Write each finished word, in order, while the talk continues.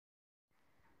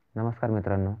नमस्कार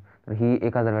मित्रांनो. तर ही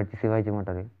 1000 वॅटची CYची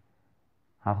मोटर आहे.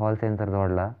 हा हॉल सेन्सर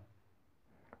जोडला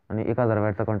आणि 1000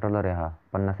 वॅटचा कंट्रोलर आहे. हा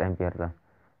 50 एम्पियरचा.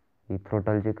 ही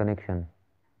थ्रोटलचे connection,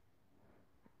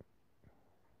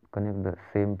 connect the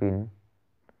same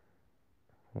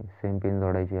pin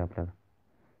जोडायची आहे आपल्याला.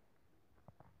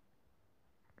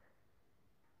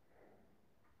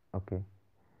 ओके,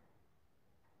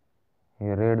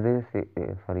 हे रेड दे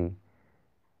सॉरी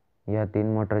या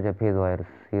 3 मोटरच्या फेज वायर्स.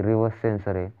 ही रिव्हर्स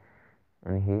सेन्सर आहे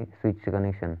आणि हे स्विचचे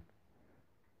कनेक्शन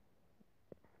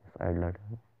साईडला.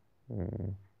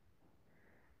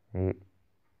 हे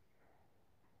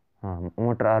हां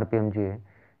मोटर RPMची आहे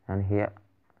आणि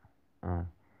हां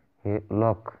हे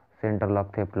lock, centre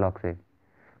lock, theft locks आहे.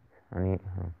 आणि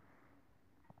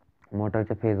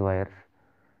मोटरच्या फेज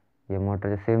वायर्स या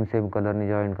मोटरच्या सेम कलरने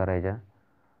जॉईन करायच्या.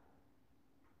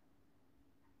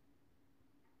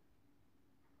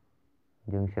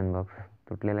 जंक्शन बॉक्स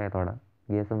तुटलेला आहे थोडा,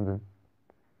 घे समजून.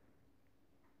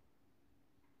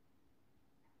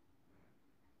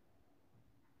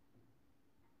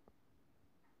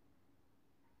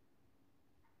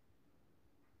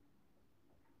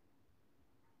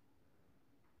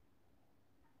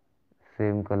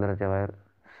 सेम कलरच्या वायर,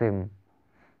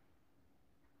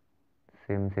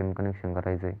 सेम कनेक्शन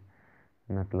करायचे,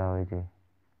 नट लावायचे.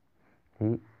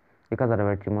 ही 1000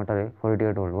 वॅटची मोटर आहे.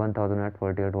 48 वोल्ट, 1000 वॅट,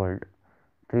 48 वोल्ट,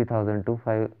 3000 टू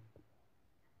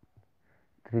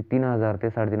 3000 ते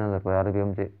 3500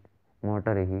 RPMचे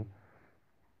मोटर आहे ही.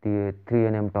 ती 3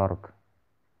 Nm टॉर्क.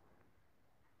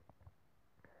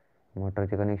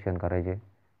 मोटरचे कनेक्शन करायचे.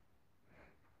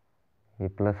 हे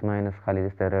प्लस मायनस खाली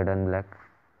दिसतंय, red and black.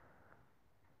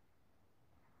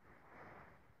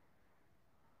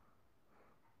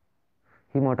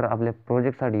 He motor आपल्या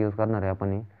प्रोजेक्टसाठी यूज करणार आहे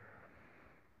आपण. ही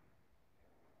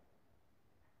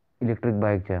इलेक्ट्रिक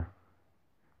बाईकच्या.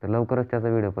 तर लवकरच त्याचा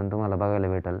व्हिडिओ पण तुम्हाला बघायला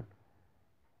भेटेल.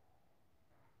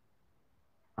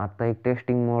 आत्ता एक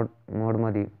टेस्टिंग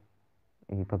मोडमध्ये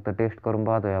ही फक्त टेस्ट करून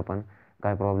पाहतोय आपण,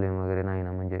 काय प्रॉब्लेम वगैरे नाही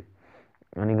ना म्हणजे.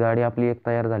 आणि गाडी आपली एक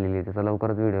तयार झालेली आहे, त्याचा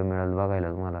लवकरच व्हिडिओ मिळेल बघायला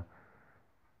तुम्हाला.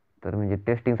 तर म्हणजे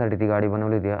टेस्टिंगसाठी ती गाडी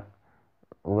बनवली होती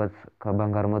उगाच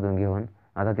भंगारमधून घेऊन.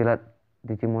 आता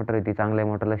तिची मोटर आहे ती चांगल्या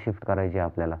मोटरला शिफ्ट करायची आहे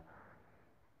आपल्याला.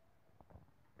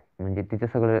 म्हणजे तिचं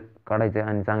सगळं काढायचं आहे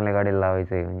आणि चांगल्या गाडीला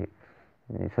लावायचं आहे.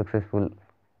 म्हणजे सक्सेसफुल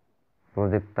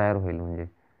प्रोजेक्ट तयार होईल. म्हणजे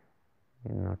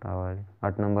नट आवडले,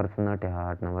 8 नंबरचा नट आहे हा,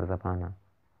 8 नंबरचा पाना.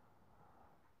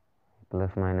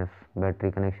 प्लस मायनस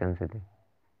बॅटरी कनेक्शन्स आहे ते.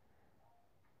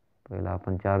 पहिला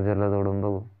आपण चार्जरला जोडून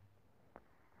बघू.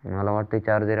 मला वाटतं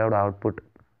चार्जर एवढं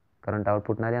करंट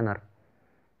आउटपुट नाही देणार,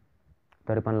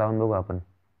 तरी पण लावून बघू आपण.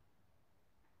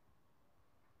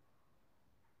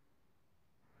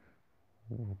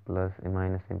 प्लस आहे,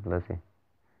 मायनस आहे, प्लस आहे,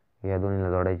 या दोन्हीला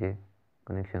जोडायचे,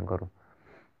 कनेक्शन करू.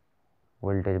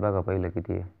 व्होल्टेज बघा पहिलं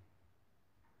किती आहे.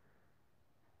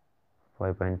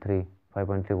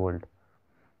 5.3 वोल्ट,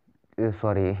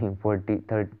 सॉरी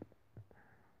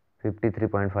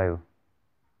 53.5,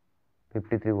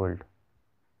 53 वोल्ट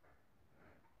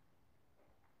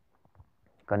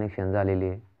कनेक्शन झालेली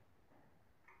आहे.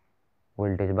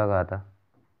 व्होल्टेज बघा आता.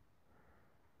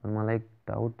 पण मला एक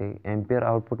डाऊट आहे, एम्पियर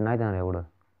आउटपुट नाही देणार एवढं.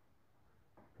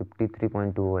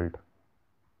 53.2 वोल्ट.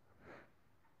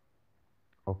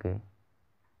 ओके,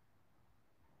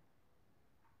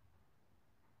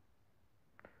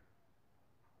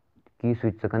 की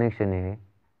स्विचचं कनेक्शन आहे.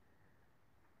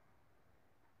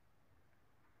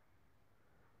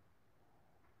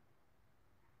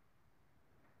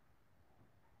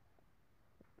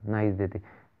 नाहीच देते.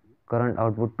 करंट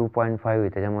आउटपुट 2.5 आहे,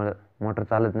 त्याच्यामुळं मोटर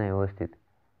चालत नाही व्यवस्थित.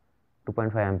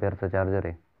 2.5 एम्पियरचं चार्जर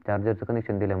आहे. चार्जरचं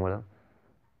कनेक्शन दिल्यामुळं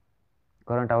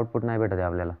करंट आउटपुट नाही भेटत आहे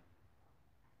आपल्याला.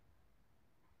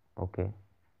 ओके,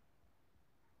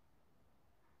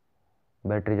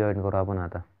 बॅटरी जॉईन करू आपण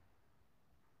आता.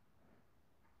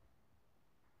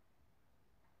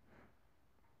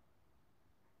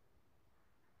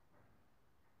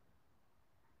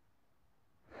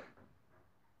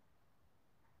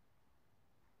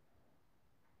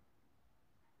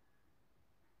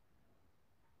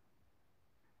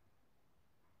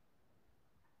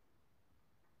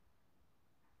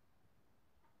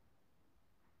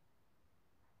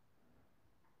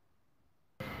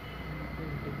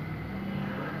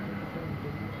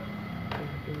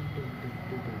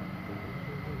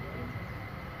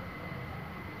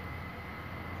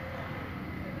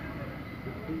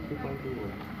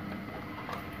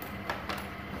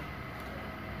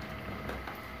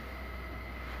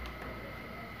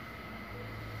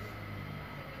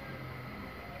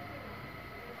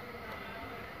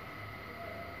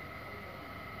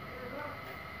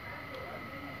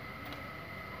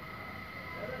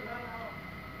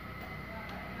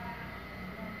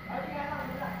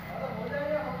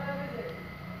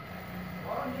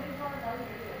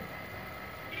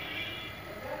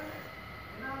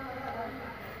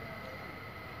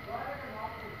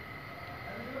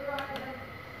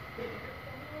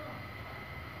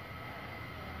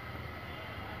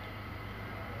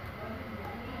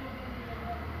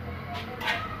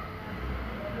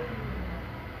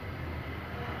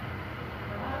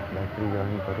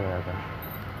 जॉईन करूया आता.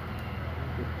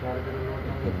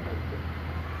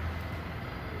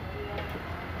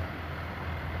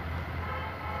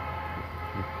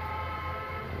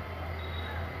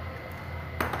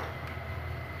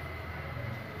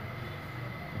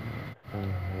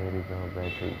 Here is our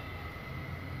battery.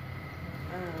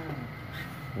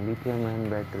 Lithium-ion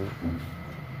battery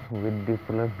with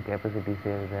different capacity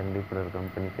cells and different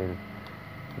company cells.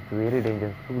 It's very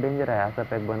dangerous. खूप डेंजर आहे असा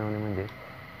पॅक बनवणे म्हणजे,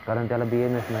 कारण त्याला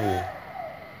BMS नाही आहे.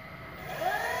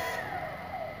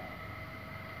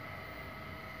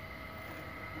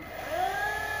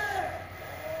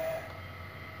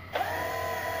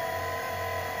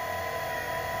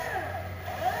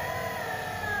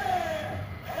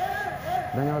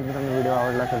 धन्यवाद मित्रांनो. व्हिडिओ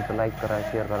आवडला असेल तर लाईक करा,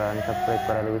 शेअर करा आणि सबस्क्राईब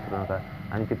करायला विसरू नका.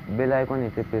 आणि ते बेल आयकॉन आहे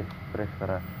ते प्रेस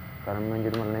करा, कारण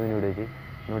म्हणजे तुम्हाला नवीन व्हिडिओची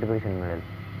नोटिफिकेशन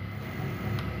मिळेल.